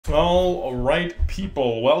All right,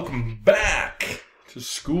 people, welcome back to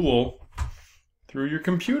school through your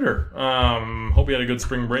computer. Hope you had a good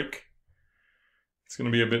spring break. It's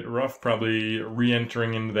going to be a bit rough, probably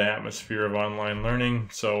re-entering into the atmosphere of online learning,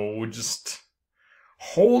 so just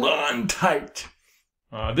hold on tight.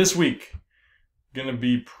 This week, going to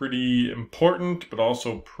be pretty important, but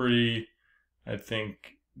also pretty, I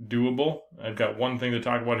think, doable. I've got one thing to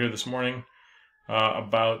talk about here this morning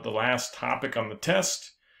about the last topic on the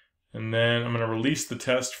test. And then I'm going to release the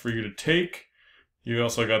test for you to take. You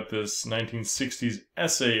also got this 1960s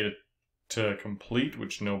essay to complete,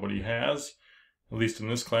 which nobody has, at least in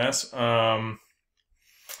this class. And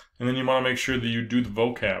then you want to make sure that you do the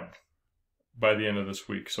vocab by the end of this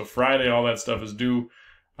week. So Friday, all that stuff is due.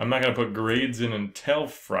 I'm not going to put grades in until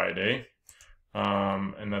Friday.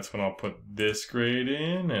 And that's when I'll put this grade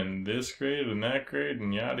in, and this grade, and that grade,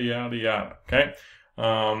 and yada, yada, yada. Okay?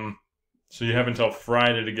 So you have until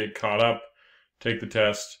Friday to get caught up, take the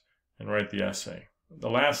test, and write the essay. The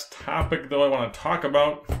last topic, though, I want to talk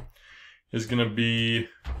about is going to be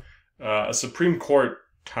a Supreme Court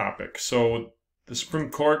topic. So the Supreme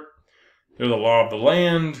Court, they're the law of the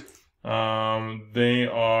land. They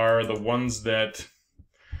are the ones that,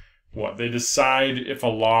 they decide if a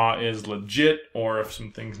law is legit or if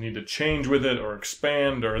some things need to change with it or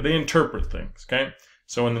expand, or they interpret things, okay?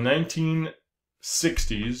 So in the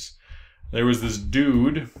 1960s, there was this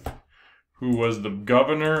dude who was the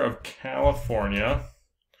governor of California.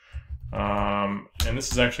 And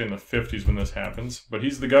this is actually in the 50s when this happens. But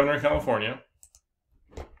he's the governor of California.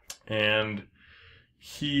 And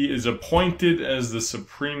he is appointed as the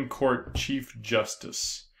Supreme Court Chief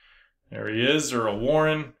Justice. There he is, Earl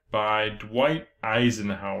Warren, by Dwight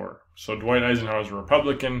Eisenhower. So Dwight Eisenhower is a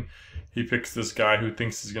Republican. He picks this guy who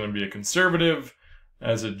thinks he's going to be a conservative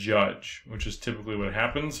as a judge, which is typically what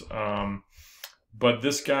happens. But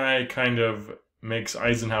this guy kind of makes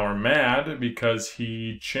Eisenhower mad because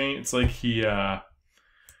it's like he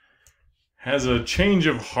has a change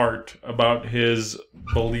of heart about his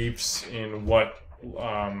beliefs in what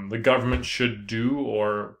the government should do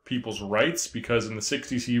or people's rights, because in the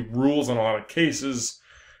 60s he rules on a lot of cases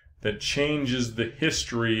that changes the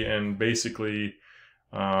history and basically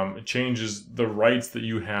it changes the rights that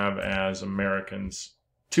you have as Americans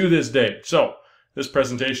to this day. So this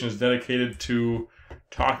presentation is dedicated to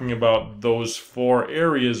talking about those four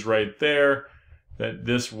areas right there that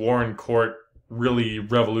this Warren Court really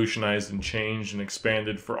revolutionized and changed and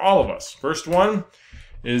expanded for all of us. First one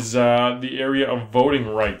is the area of voting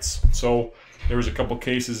rights. So there was a couple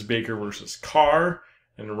cases, Baker versus Carr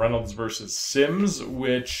and Reynolds versus Sims,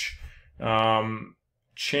 which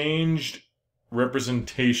changed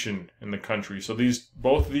representation in the country. So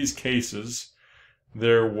both of these cases,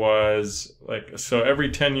 there was so every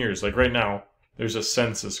 10 years, like right now, there's a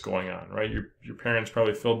census going on, right? Your parents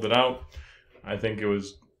probably filled it out. I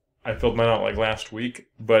filled mine out like last week,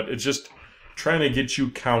 but it's just trying to get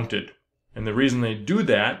you counted. And the reason they do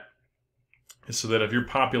that is so that if your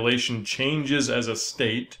population changes as a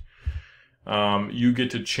state, you get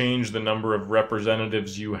to change the number of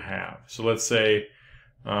representatives you have. So let's say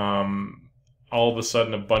all of a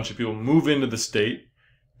sudden a bunch of people move into the state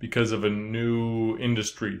because of a new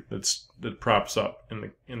industry that props up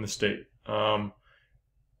in the state.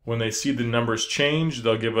 When they see the numbers change,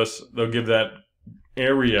 they'll give that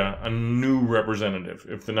area a new representative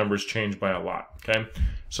if the numbers change by a lot. Okay,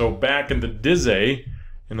 so back in the dizzy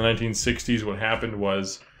in the 1960s, what happened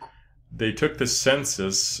was they took the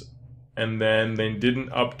census and then they didn't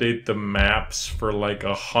update the maps for like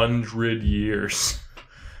 100 years.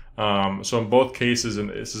 So in both cases, and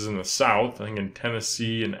this is in the South, I think in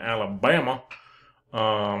Tennessee and Alabama,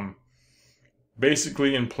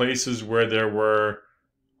 basically in places where there were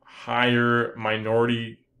higher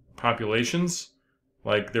minority populations,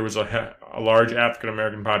 like there was a large African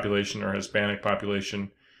American population or Hispanic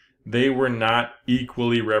population, they were not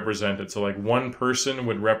equally represented. So like one person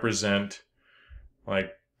would represent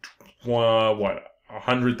like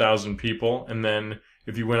 100,000 people, and then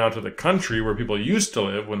if you went out to the country where people used to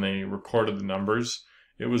live when they recorded the numbers,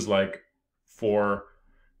 it was like for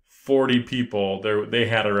 40 people, they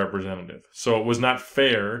had a representative. So it was not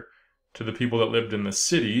fair to the people that lived in the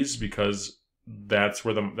cities, because that's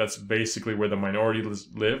basically where the minority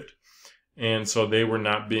lived. And so they were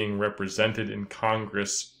not being represented in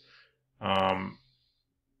Congress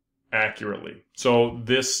accurately. So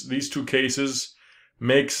these two cases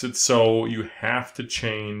makes it so you have to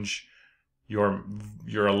change your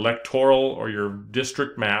electoral or your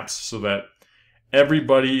district maps so that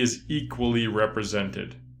everybody is equally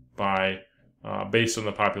represented by based on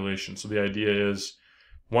the population. So the idea is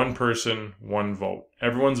one person, one vote.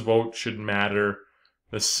 Everyone's vote should matter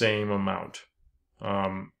the same amount.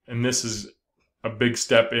 And this is a big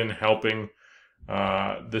step in helping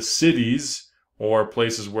the cities or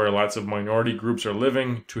places where lots of minority groups are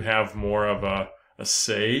living to have more of a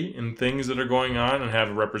say in things that are going on and have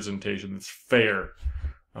a representation that's fair.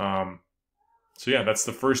 So yeah, that's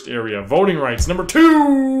the first area. Voting rights. Number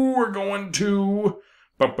 2, we're going to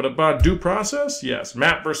due process. Yes,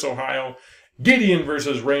 Mapp versus Ohio, Gideon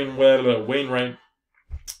versus Wainwright,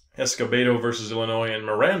 Escobedo versus Illinois, and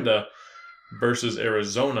Miranda versus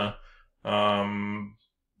Arizona.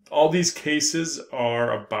 All these cases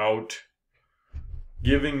are about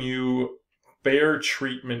giving you fair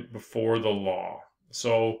treatment before the law.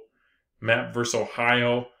 So Mapp versus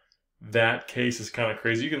Ohio, that case is kind of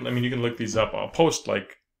crazy. You can look these up. I'll post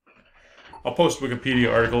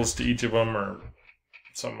Wikipedia articles to each of them or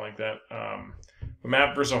something like that. But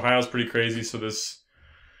Mapp versus Ohio is pretty crazy. So this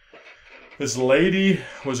lady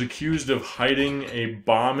was accused of hiding a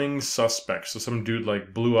bombing suspect. So some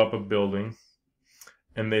dude blew up a building,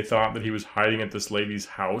 and they thought that he was hiding at this lady's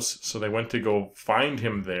house. So they went to go find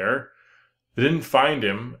him there. They didn't find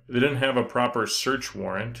him. They didn't have a proper search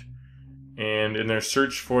warrant. And in their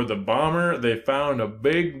search for the bomber, they found a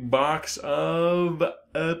big box of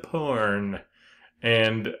porn.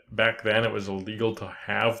 And back then it was illegal to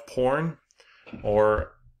have porn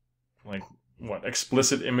or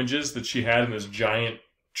explicit images that she had in this giant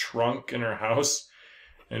trunk in her house.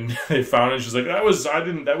 And they found it. She's like, that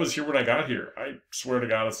was here when I got here. I swear to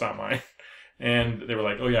God, it's not mine. And they were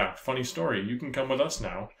like, oh yeah, funny story. You can come with us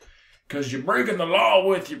now because you're breaking the law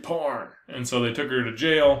with your porn. And so they took her to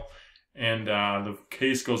jail. And the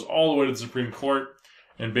case goes all the way to the Supreme Court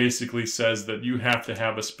and basically says that you have to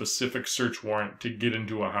have a specific search warrant to get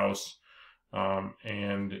into a house.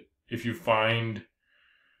 And if you find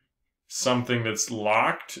something that's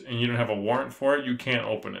locked and you don't have a warrant for it, you can't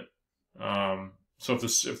open it. So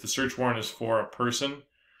if the search warrant is for a person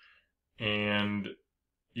and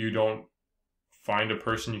you don't find a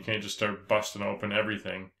person, you can't just start busting open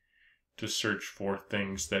everything to search for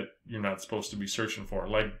things that you're not supposed to be searching for,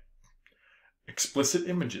 like explicit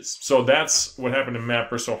images. So that's what happened in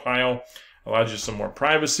Mapp versus Ohio. Allows you some more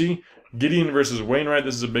privacy. Gideon versus Wainwright,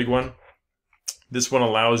 this is a big one. This one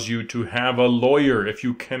allows you to have a lawyer if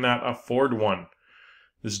you cannot afford one.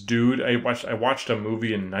 This dude, I watched a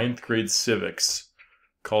movie in 9th grade civics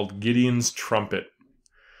called Gideon's Trumpet.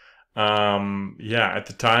 At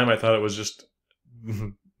the time I thought it was just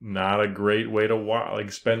not a great way to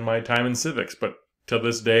spend my time in civics, but to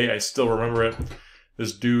this day I still remember it.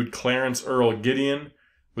 This dude, Clarence Earl Gideon,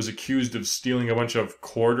 was accused of stealing a bunch of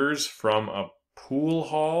quarters from a pool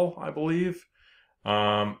hall, I believe.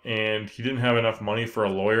 And he didn't have enough money for a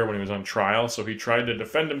lawyer when he was on trial, so he tried to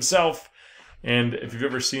defend himself. And if you've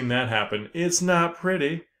ever seen that happen, it's not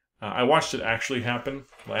pretty. I watched it actually happen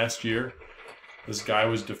last year. This guy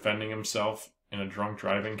was defending himself in a drunk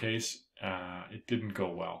driving case. It didn't go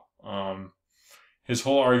well. His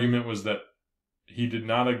whole argument was that he did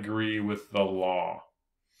not agree with the law.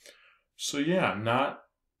 So yeah, not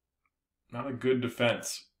a good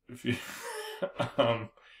defense. If you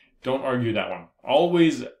don't argue that one.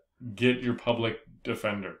 Always get your public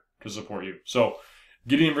defender to support you. So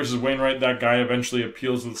Gideon versus Wainwright, that guy eventually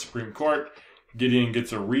appeals to the Supreme Court. Gideon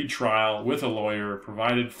gets a retrial with a lawyer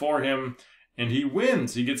provided for him, and he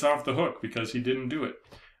wins. He gets off the hook because he didn't do it.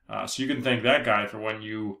 So you can thank that guy for when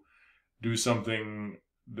you do something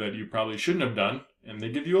that you probably shouldn't have done, and they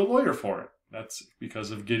give you a lawyer for it. That's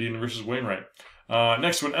because of Gideon versus Wainwright.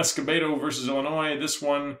 Next one, Escobedo versus Illinois. This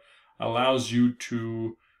one allows you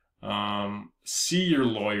to see your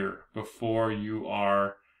lawyer before you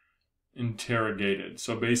are interrogated.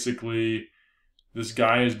 So basically, this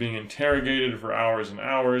guy is being interrogated for hours and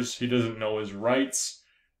hours. He doesn't know his rights,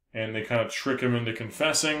 and they kind of trick him into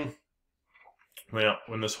confessing. Well,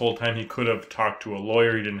 when this whole time he could have talked to a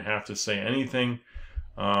lawyer, he didn't have to say anything.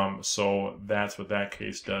 So that's what that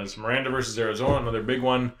case does. Miranda versus Arizona, another big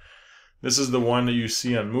one. This is the one that you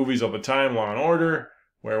see on movies all the time, Law and Order,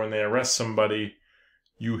 where when they arrest somebody,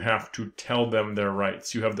 you have to tell them their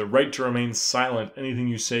rights. You have the right to remain silent. Anything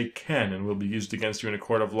you say can and will be used against you in a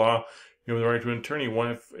court of law. You have the right to an attorney.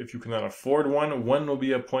 One, if you cannot afford one will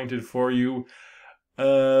be appointed for you.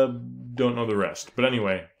 Don't know the rest. But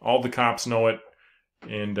anyway, all the cops know it.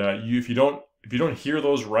 And if you don't hear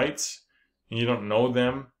those rights and you don't know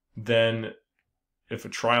them, then if a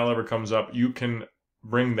trial ever comes up, you can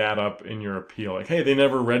bring that up in your appeal. Like, hey, they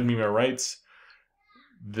never read me my rights.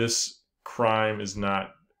 This crime is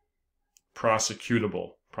not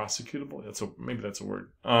prosecutable. Prosecutable? Maybe that's a word.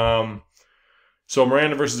 So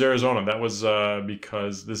Miranda versus Arizona, that was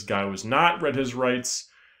because this guy was not read his rights,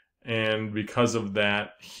 and because of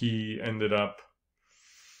that, he ended up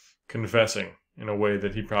confessing in a way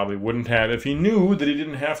that he probably wouldn't have if he knew that he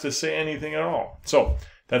didn't have to say anything at all. So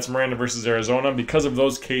that's Miranda versus Arizona. Because of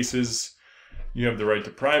those cases, you have the right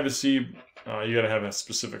to privacy. You got to have a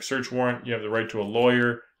specific search warrant. You have the right to a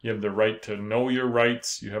lawyer. You have the right to know your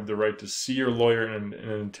rights. You have the right to see your lawyer in an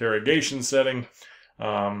interrogation setting.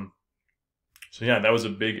 So yeah, that was a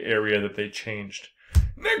big area that they changed.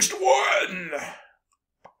 Next one!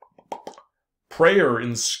 Prayer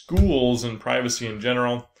in schools and privacy in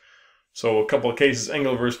general. So a couple of cases,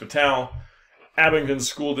 Engel versus Patel, Abington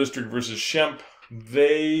School District versus Shemp.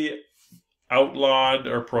 They outlawed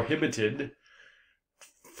or prohibited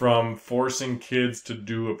from forcing kids to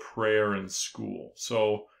do a prayer in school.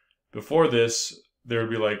 So before this, there would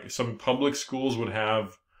be like some public schools would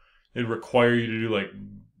have, they'd require you to do like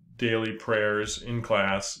daily prayers in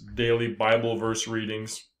class, daily Bible verse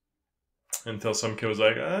readings, until some kid was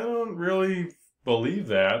like, I don't really believe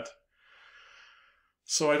that.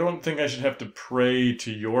 So I don't think I should have to pray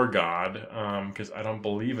to your God, because I don't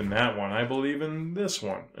believe in that one. I believe in this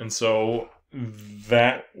one. And so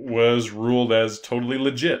that was ruled as totally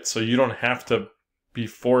legit. So you don't have to be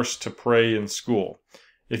forced to pray in school.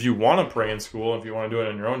 If you want to pray in school, if you want to do it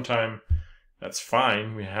in your own time, that's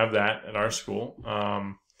fine. We have that at our school.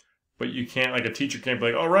 But you can't, like a teacher can't be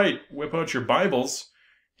like, all right, whip out your Bibles.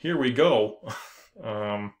 Here we go.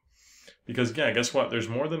 Because, yeah, guess what? There's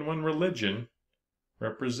more than one religion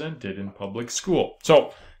represented in public school.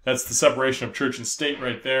 So that's the separation of church and state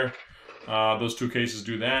right there. Those two cases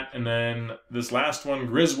do that. And then this last one,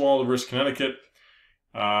 Griswold versus Connecticut.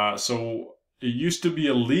 So it used to be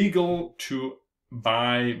illegal to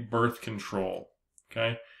buy birth control.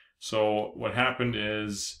 Okay. So what happened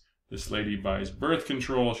is this lady buys birth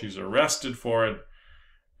control. She's arrested for it.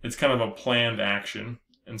 It's kind of a planned action.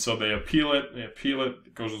 And so they appeal it.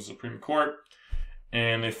 It goes to the Supreme Court.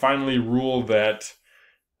 And they finally rule that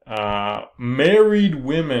married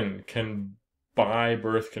women can buy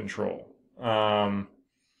birth control.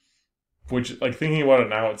 Which, like, thinking about it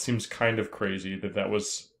now, it seems kind of crazy that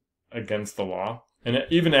was against the law. And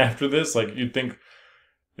even after this, like, you'd think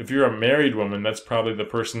if you're a married woman, that's probably the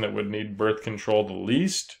person that would need birth control the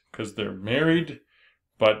least because they're married.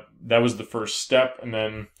 But that was the first step. And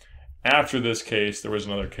then after this case, there was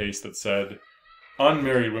another case that said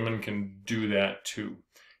unmarried women can do that too.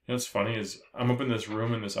 You know what's funny is I'm up in this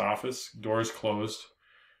room in this office, doors closed.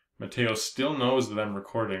 Mateo still knows that I'm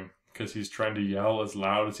recording because he's trying to yell as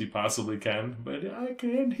loud as he possibly can, but I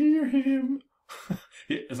can't hear him.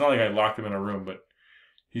 It's not like I locked him in a room, but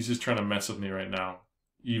he's just trying to mess with me right now,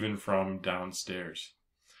 even from downstairs.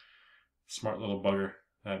 Smart little bugger,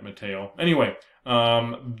 that Mateo. Anyway,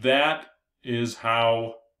 that is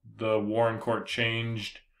how the Warren Court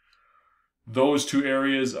changed those two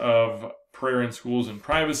areas of prayer in schools and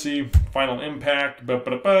privacy. Final impact,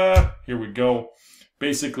 here we go.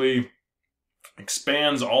 Basically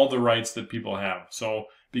expands all the rights that people have. So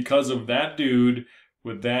because of that dude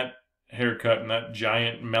with that haircut and that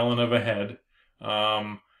giant melon of a head,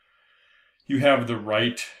 you have the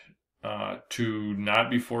right to not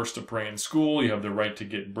be forced to pray in school. You have the right to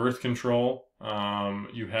get birth control.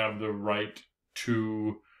 You have the right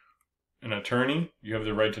to an attorney. You have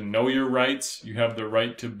the right to know your rights. You have the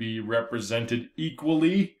right to be represented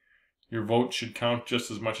equally. Your vote should count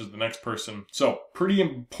just as much as the next person. So, pretty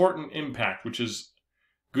important impact, which is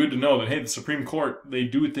good to know that, hey, the Supreme Court, they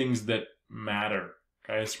do things that matter.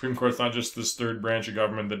 Okay, the Supreme Court's not just this third branch of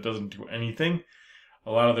government that doesn't do anything.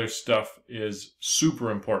 A lot of their stuff is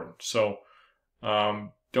super important. So,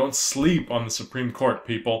 don't sleep on the Supreme Court,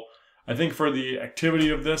 people. I think for the activity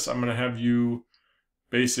of this, I'm going to have you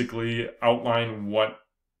basically outline what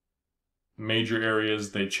major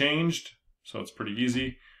areas they changed. So it's pretty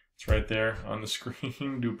easy. It's right there on the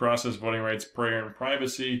screen. Due process, voting rights, prayer, and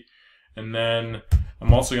privacy. And then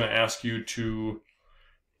I'm also going to ask you to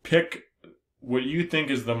pick what you think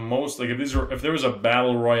is the most, like if there was a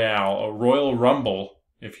battle royale, a royal rumble,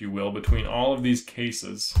 if you will, between all of these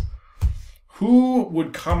cases, who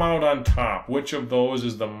would come out on top? Which of those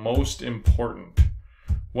is the most important?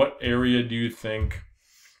 What area do you think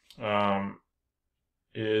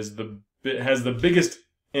has the biggest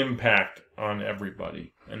impact on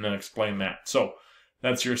everybody? And then explain that. So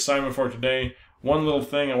that's your assignment for today. One little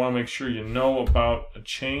thing I want to make sure you know about a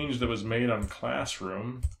change that was made on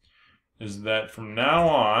Classroom is that from now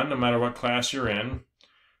on, no matter what class you're in,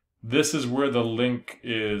 this is where the link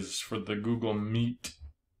is for the Google Meet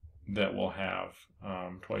that we'll have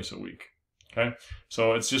twice a week. Okay,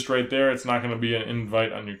 so it's just right there. It's not going to be an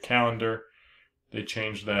invite on your calendar. They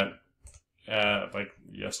changed that like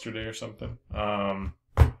yesterday or something.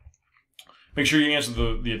 Make sure you answer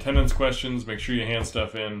the attendance questions. Make sure you hand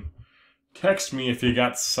stuff in. Text me if you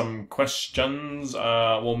got some questions.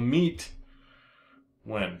 We'll meet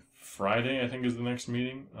when? Friday, I think, is the next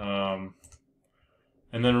meeting.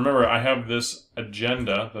 And then remember, I have this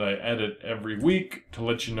agenda that I edit every week to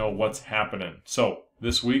let you know what's happening. So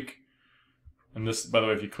this week, and this, by the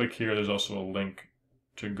way, if you click here, there's also a link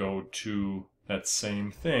to go to that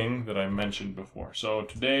same thing that I mentioned before. So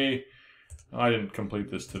today, I didn't complete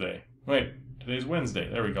this today. Wait, today's Wednesday.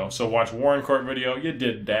 There we go. So watch Warren Court video. You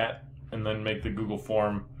did that. And then make the Google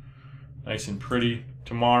form nice and pretty.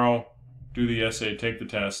 Tomorrow, do the essay, take the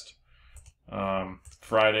test.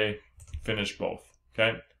 Friday, finish both.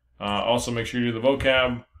 Okay? Also, make sure you do the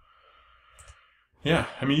vocab. Yeah,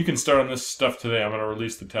 I mean, you can start on this stuff today. I'm going to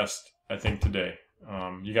release the test, I think, today.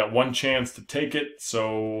 You got one chance to take it,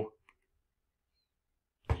 so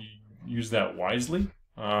use that wisely.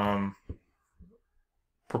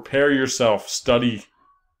 Prepare yourself. Study.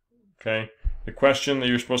 Okay? The question that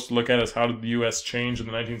you're supposed to look at is, how did the U.S. change in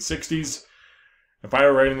the 1960s? If I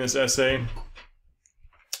were writing this essay,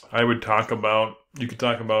 I would talk about, you could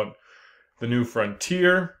talk about the new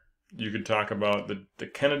frontier. You could talk about the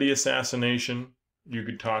Kennedy assassination. You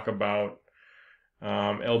could talk about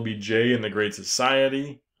LBJ and the Great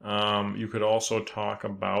Society. You could also talk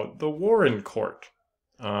about the Warren Court.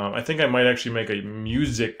 I think I might actually make a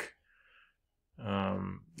music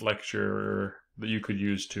lecture that you could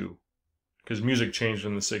use too, because music changed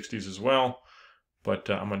in the 60s as well. But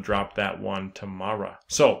I'm going to drop that one tomorrow.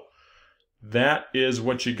 So that is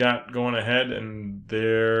what you got going ahead. And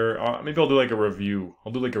there, maybe I'll do like a review.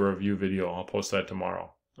 I'll do like a review video. I'll post that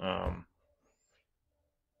tomorrow.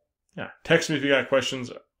 Yeah, text me if you got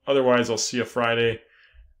questions. Otherwise, I'll see you Friday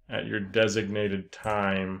at your designated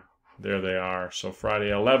time. There they are. So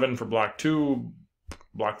Friday 11 for Block 2.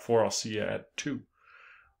 Block 4, I'll see you at 2.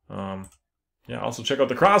 Yeah, also check out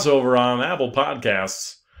the crossover on Apple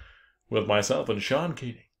Podcasts with myself and Sean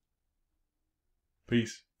Keating.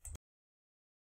 Peace.